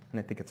 And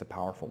I think it's a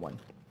powerful one.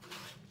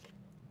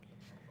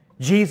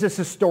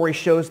 Jesus' story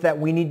shows that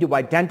we need to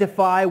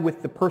identify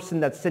with the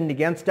person that sinned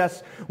against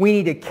us. We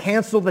need to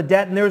cancel the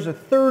debt. And there's a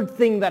third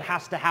thing that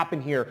has to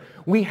happen here.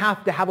 We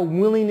have to have a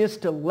willingness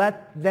to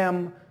let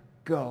them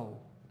go.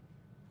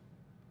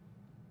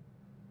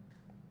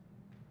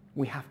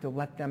 We have to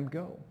let them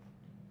go.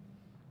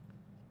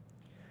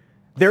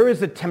 There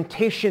is a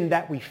temptation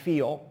that we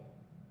feel,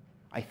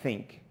 I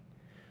think,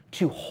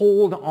 to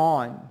hold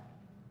on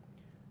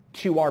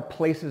to our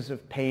places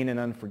of pain and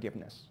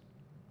unforgiveness.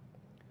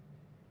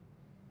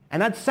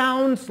 And that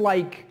sounds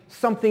like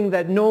something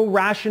that no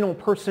rational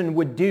person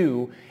would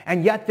do,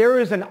 and yet there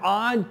is an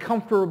odd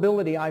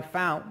comfortability I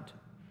found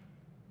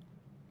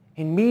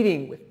in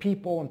meeting with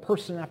people and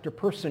person after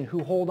person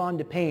who hold on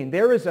to pain.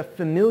 There is a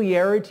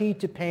familiarity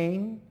to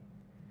pain.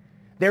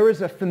 There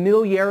is a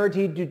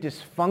familiarity to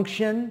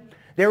dysfunction.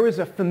 There is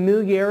a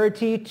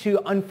familiarity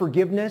to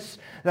unforgiveness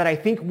that I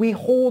think we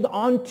hold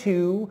on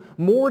to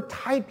more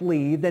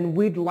tightly than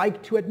we'd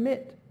like to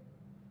admit.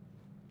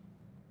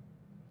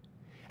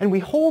 And we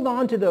hold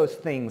on to those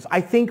things, I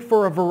think,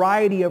 for a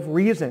variety of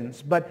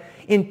reasons. But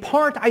in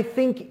part, I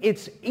think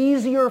it's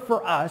easier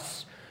for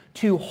us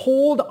to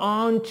hold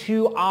on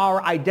to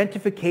our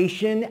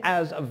identification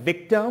as a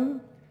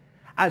victim,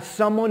 as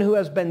someone who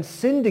has been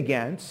sinned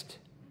against,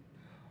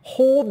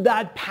 hold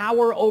that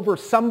power over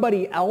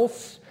somebody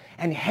else,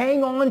 and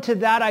hang on to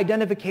that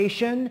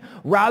identification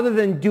rather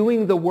than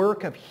doing the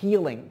work of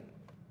healing.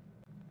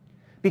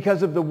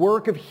 Because of the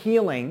work of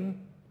healing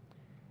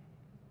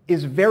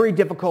is very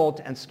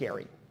difficult and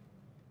scary.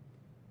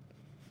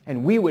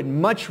 And we would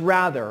much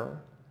rather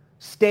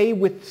stay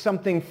with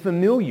something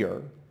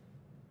familiar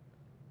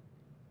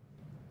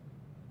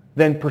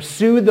than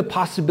pursue the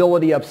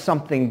possibility of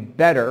something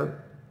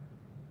better,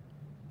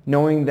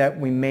 knowing that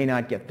we may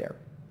not get there.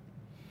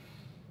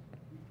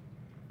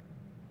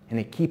 And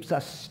it keeps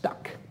us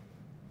stuck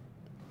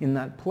in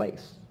that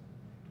place.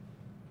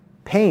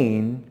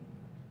 Pain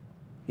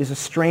is a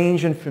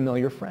strange and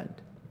familiar friend.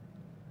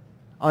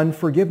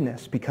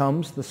 Unforgiveness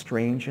becomes the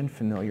strange and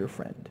familiar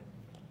friend.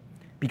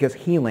 Because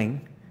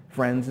healing,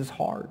 friends, is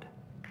hard.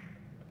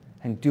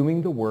 And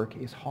doing the work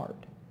is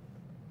hard.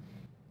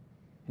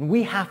 And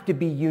we have to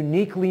be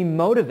uniquely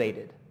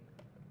motivated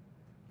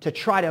to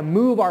try to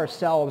move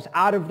ourselves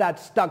out of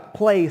that stuck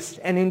place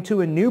and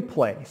into a new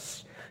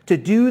place. To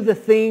do the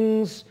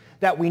things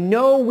that we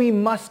know we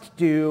must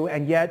do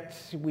and yet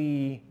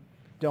we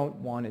don't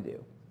want to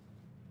do.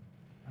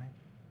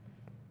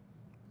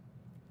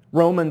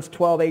 Romans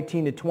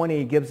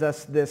 12:18-20 gives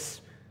us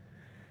this,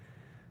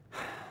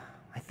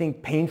 I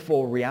think,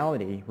 painful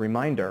reality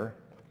reminder.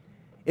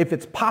 If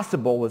it's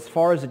possible, as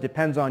far as it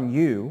depends on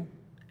you,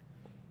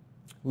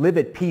 live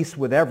at peace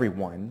with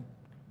everyone.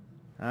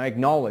 I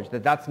acknowledge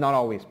that that's not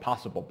always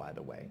possible, by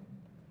the way.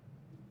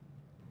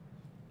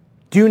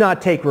 Do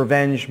not take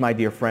revenge, my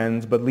dear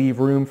friends, but leave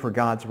room for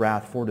God's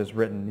wrath, for it is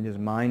written, it is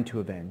mine to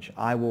avenge.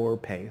 I will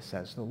repay,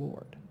 says the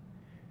Lord.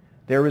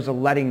 There is a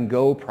letting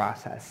go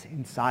process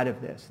inside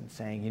of this and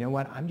saying, you know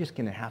what, I'm just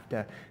going to have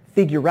to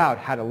figure out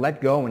how to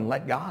let go and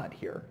let God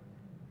here.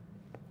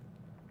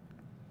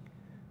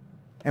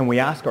 And we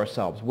ask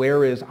ourselves,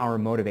 where is our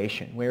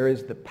motivation? Where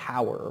is the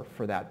power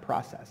for that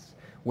process?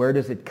 Where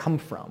does it come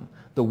from?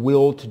 The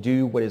will to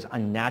do what is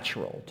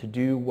unnatural, to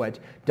do what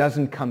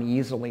doesn't come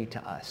easily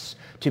to us,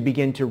 to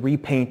begin to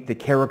repaint the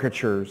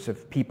caricatures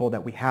of people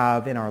that we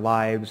have in our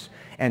lives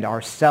and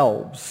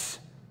ourselves.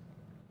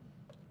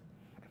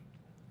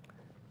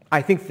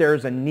 I think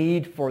there's a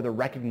need for the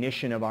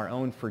recognition of our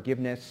own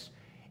forgiveness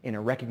and a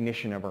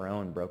recognition of our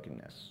own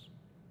brokenness.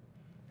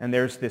 And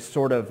there's this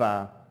sort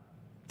of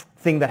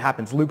thing that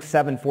happens. Luke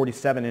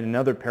 7:47 in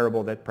another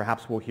parable that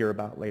perhaps we'll hear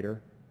about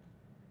later.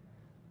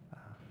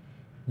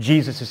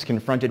 Jesus is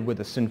confronted with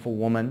a sinful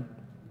woman.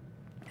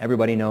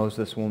 Everybody knows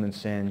this woman's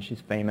sin.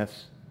 She's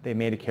famous. They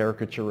made a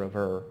caricature of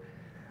her.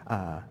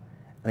 And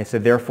they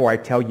said, therefore I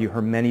tell you,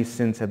 her many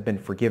sins have been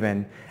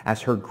forgiven,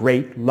 as her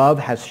great love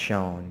has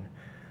shown.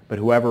 But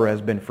whoever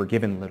has been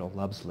forgiven little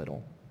loves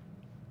little.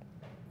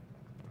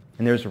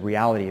 And there's a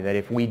reality that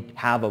if we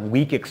have a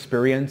weak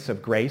experience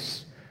of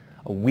grace,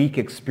 a weak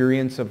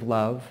experience of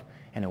love,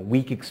 and a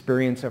weak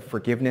experience of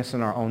forgiveness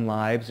in our own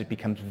lives, it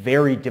becomes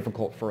very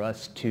difficult for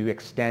us to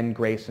extend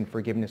grace and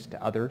forgiveness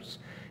to others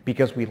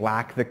because we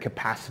lack the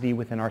capacity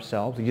within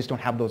ourselves. We just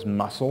don't have those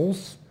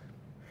muscles.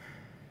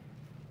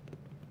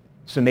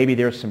 So maybe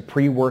there's some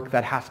pre-work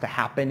that has to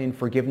happen in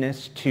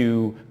forgiveness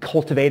to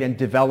cultivate and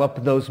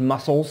develop those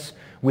muscles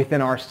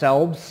within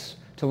ourselves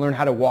to learn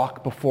how to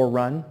walk before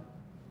run.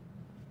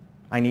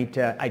 I need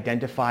to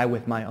identify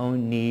with my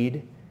own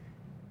need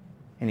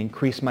and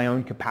increase my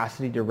own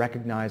capacity to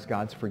recognize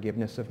God's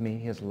forgiveness of me,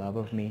 his love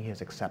of me,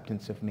 his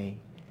acceptance of me.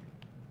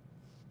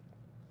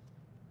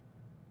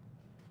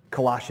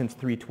 Colossians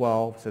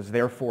 3:12 says,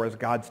 therefore, as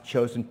God's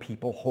chosen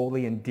people,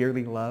 holy and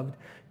dearly loved,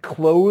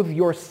 clothe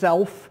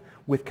yourself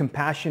with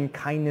compassion,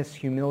 kindness,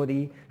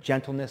 humility,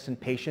 gentleness, and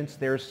patience.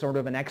 There's sort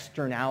of an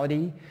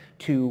externality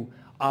to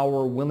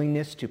our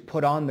willingness to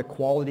put on the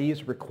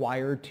qualities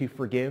required to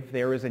forgive.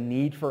 There is a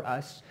need for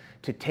us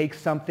to take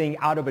something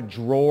out of a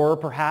drawer,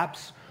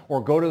 perhaps,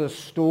 or go to the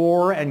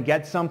store and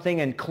get something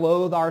and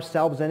clothe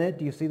ourselves in it.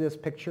 Do you see this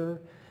picture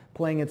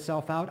playing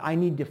itself out? I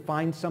need to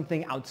find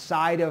something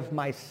outside of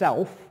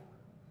myself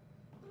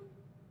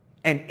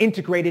and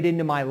integrate it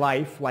into my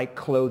life like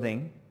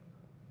clothing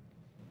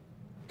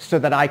so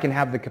that I can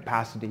have the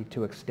capacity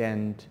to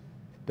extend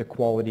the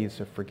qualities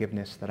of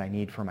forgiveness that I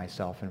need for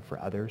myself and for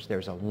others.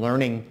 There's a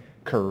learning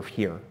curve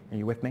here. Are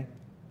you with me?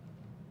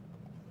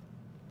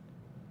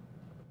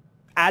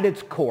 At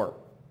its core,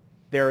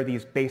 there are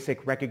these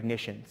basic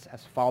recognitions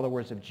as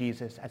followers of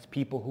Jesus, as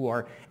people who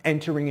are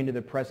entering into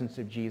the presence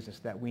of Jesus,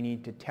 that we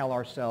need to tell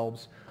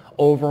ourselves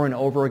over and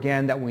over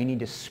again, that we need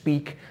to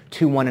speak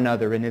to one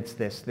another. And it's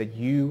this, that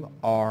you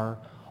are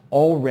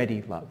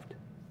already loved.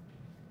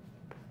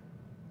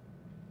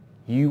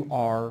 You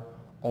are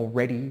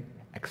already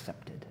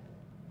accepted.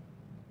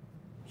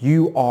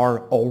 You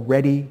are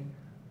already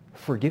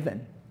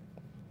forgiven.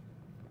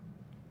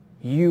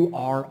 You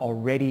are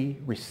already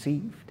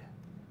received.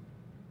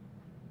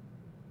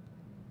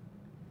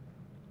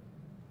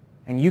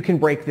 And you can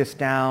break this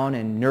down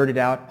and nerd it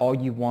out all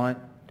you want,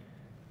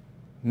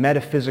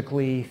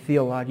 metaphysically,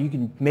 theologically. You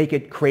can make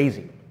it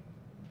crazy.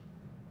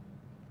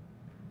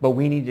 But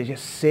we need to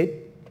just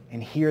sit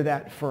and hear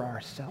that for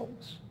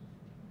ourselves.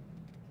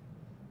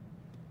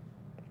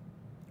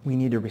 We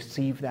need to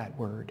receive that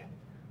word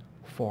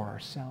for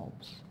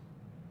ourselves.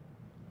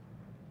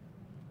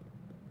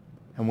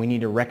 And we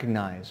need to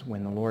recognize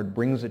when the Lord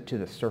brings it to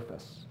the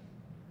surface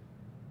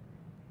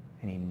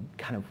and he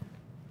kind of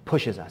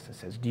pushes us and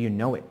says, do you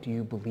know it? Do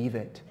you believe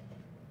it?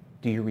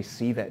 Do you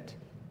receive it?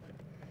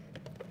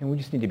 And we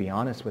just need to be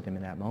honest with him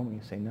in that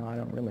moment. You say, no, I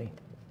don't really.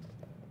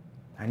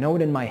 I know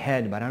it in my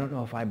head, but I don't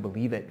know if I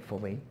believe it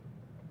fully.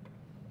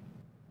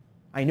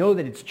 I know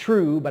that it's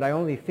true, but I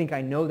only think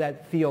I know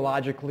that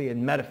theologically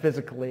and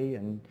metaphysically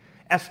and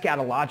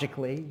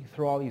eschatologically. You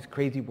throw all these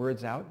crazy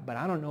words out, but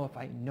I don't know if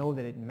I know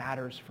that it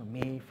matters for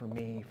me, for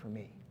me, for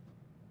me.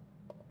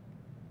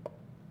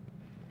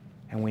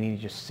 And we need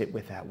to just sit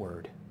with that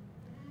word.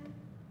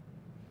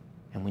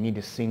 And we need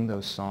to sing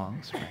those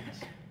songs,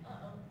 friends.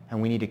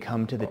 And we need to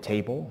come to the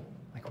table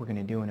like we're going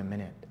to do in a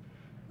minute.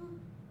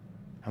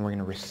 And we're going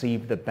to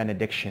receive the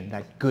benediction,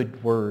 that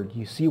good word.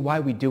 You see why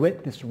we do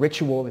it? This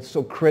ritual is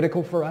so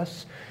critical for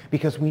us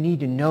because we need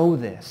to know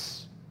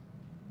this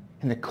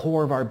in the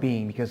core of our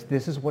being, because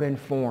this is what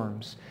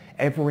informs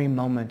every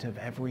moment of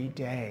every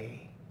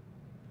day.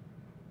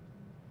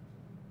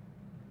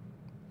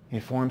 It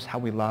informs how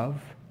we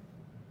love.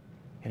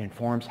 It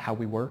informs how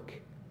we work.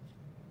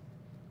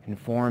 It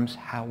informs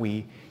how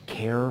we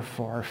care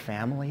for our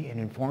family. It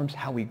informs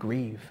how we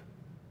grieve,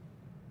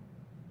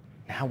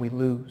 and how we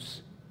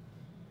lose,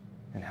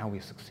 and how we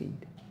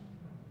succeed.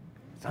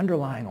 It's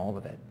underlying all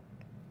of it.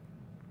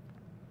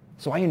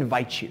 So I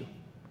invite you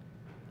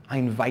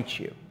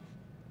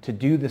to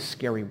do the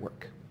scary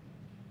work,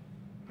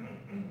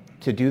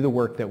 to do the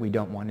work that we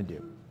don't want to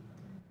do,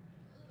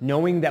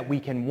 knowing that we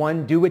can,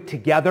 one, do it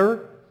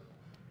together,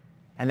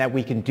 and that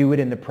we can do it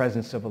in the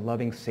presence of a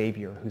loving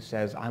Savior who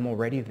says, I'm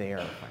already there,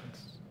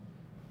 friends.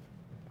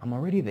 I'm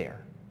already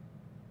there.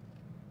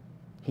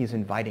 He's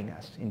inviting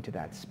us into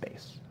that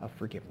space of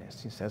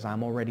forgiveness. He says,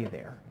 I'm already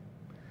there,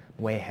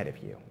 way ahead of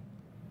you.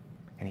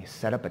 And he's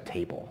set up a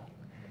table,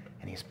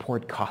 and he's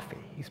poured coffee,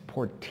 he's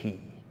poured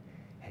tea,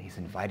 and he's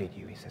invited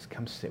you. He says,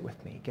 come sit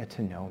with me, get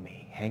to know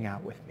me, hang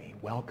out with me,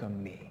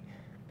 welcome me.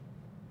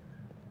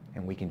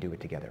 And we can do it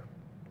together.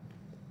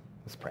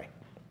 Let's pray.